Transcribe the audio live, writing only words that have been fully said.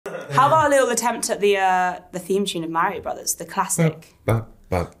How about a little attempt at the theme tune of Mario Brothers, the classic?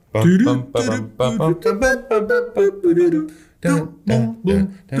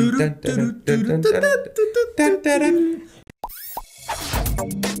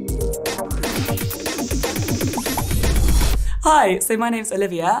 Hi, so my name's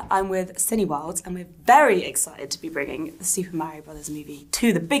Olivia. I'm with Cineworld, and we're very excited to be bringing the Super Mario Brothers movie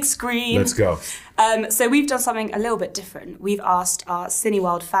to the big screen. Let's go. So we've done something a little bit different. We've asked our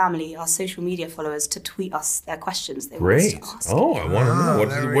Cineworld family, our social media followers, to tweet us their questions they want us to ask. Oh, I want to know.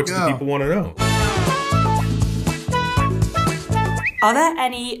 What do the people want to know? Are there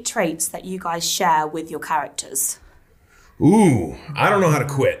any traits that you guys share with your characters? Ooh, I don't know how to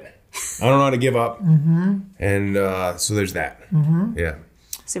quit. I don't know how to give up. And so there's that. Yeah.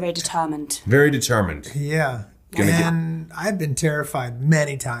 So very determined. Very determined. Yeah. And I've been terrified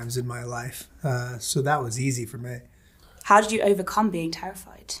many times in my life. So that was easy for me. How did you overcome being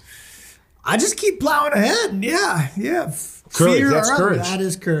terrified? I just keep plowing ahead. Yeah. Courage, Fear that's courage. That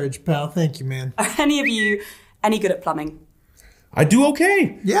is courage, pal. Thank you, man. Are any of you any good at plumbing? I do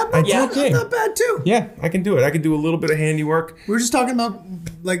okay. Yeah, I do okay. I'm not bad too. Yeah, I can do it. I can do a little bit of handiwork. We were just talking about,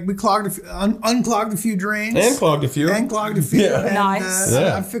 like, we unclogged a few drains. And clogged a few. Yeah. And, Nice.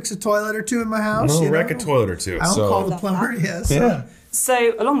 I fix a toilet or two in my house. Wreck a toilet or two. I don't call the plumber. Yeah.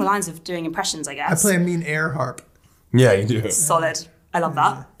 So along the lines of doing impressions, I guess. I play a mean air harp. Yeah, you do. Solid. I love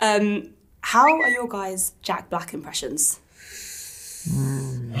that. How are your guys' Jack Black impressions?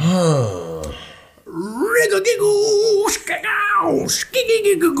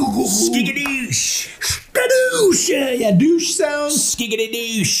 Yeah, douche sounds.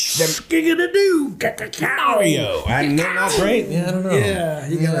 Skiggity-douche. Skiggity-doo. Mario. They're not great. Yeah, I don't know. Yeah,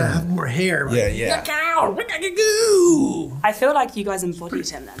 you gotta have more hair. Right? Yeah. I feel like you guys embodied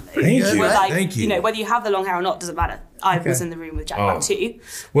him then. Though. Thank you. Thank you. You know, whether you have the long hair or not doesn't matter. I was in the room with Jack Black too.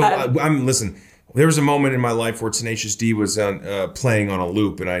 Well, listen. There was a moment in my life where Tenacious D was playing on a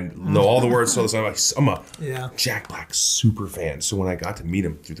loop, and I know all the words. So I'm a Jack Black super fan. So when I got to meet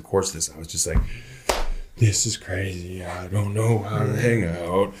him through the course of this, I was just like, this is crazy. I don't know how to hang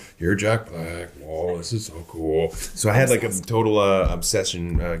out. You're Jack Black. Oh, this is so cool. So I had like a total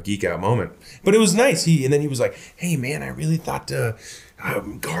obsession, geek out moment. But it was nice. And then he was like, hey, man, I really thought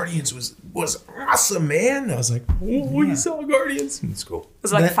Guardians was awesome, man. I was like, oh, you saw Guardians? It's cool. It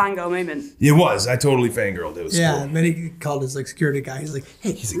was like a fangirl moment. It was. I totally fangirled. It was cool. And then he called his security guy. He's like,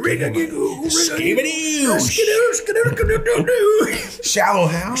 hey, Shallow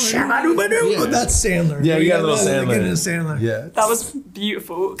house. That's Sandler. Yeah, you got a little Sandler. Yeah. That was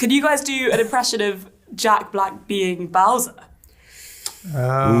beautiful. Could you guys do an impression of Jack Black being Bowser?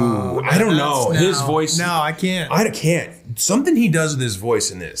 I don't know. His voice. No, I can't. I can't. Something he does with his voice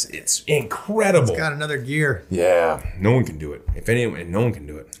in this, it's incredible. It's got another gear. Yeah. No one can do it. If anyone, no one can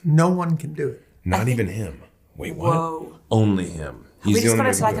do it. No one can do it. Not even him. Wait, what? Whoa. Only him. We just got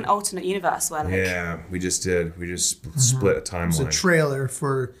into like an alternate universe where like... Yeah, we just did. We just split a timeline. It's a trailer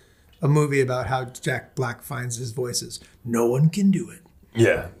for a movie about how Jack Black finds his voices. No one can do it.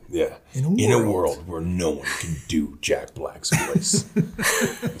 Yeah. In a world where no one can do Jack Black's voice,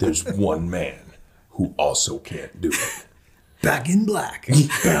 there's one man who also can't do it. Back in black. I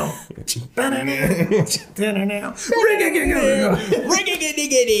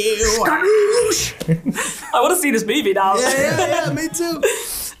want to see this movie now. Yeah, me too.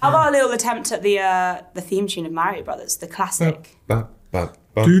 How about a little attempt at the theme tune of Mario Brothers, the classic? Can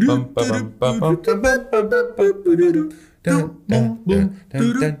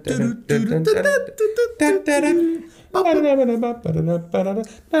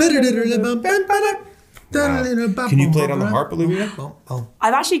you play it on the harp, Olivia?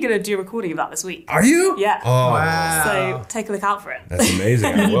 I'm actually going to do a recording of that this week. Are you? Yeah. Oh, wow. So take a look out for it. That's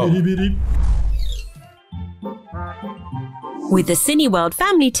amazing. I will. With the Cineworld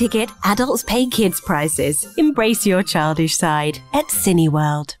family ticket, adults pay kids prices. Embrace your childish side at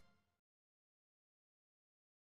Cineworld.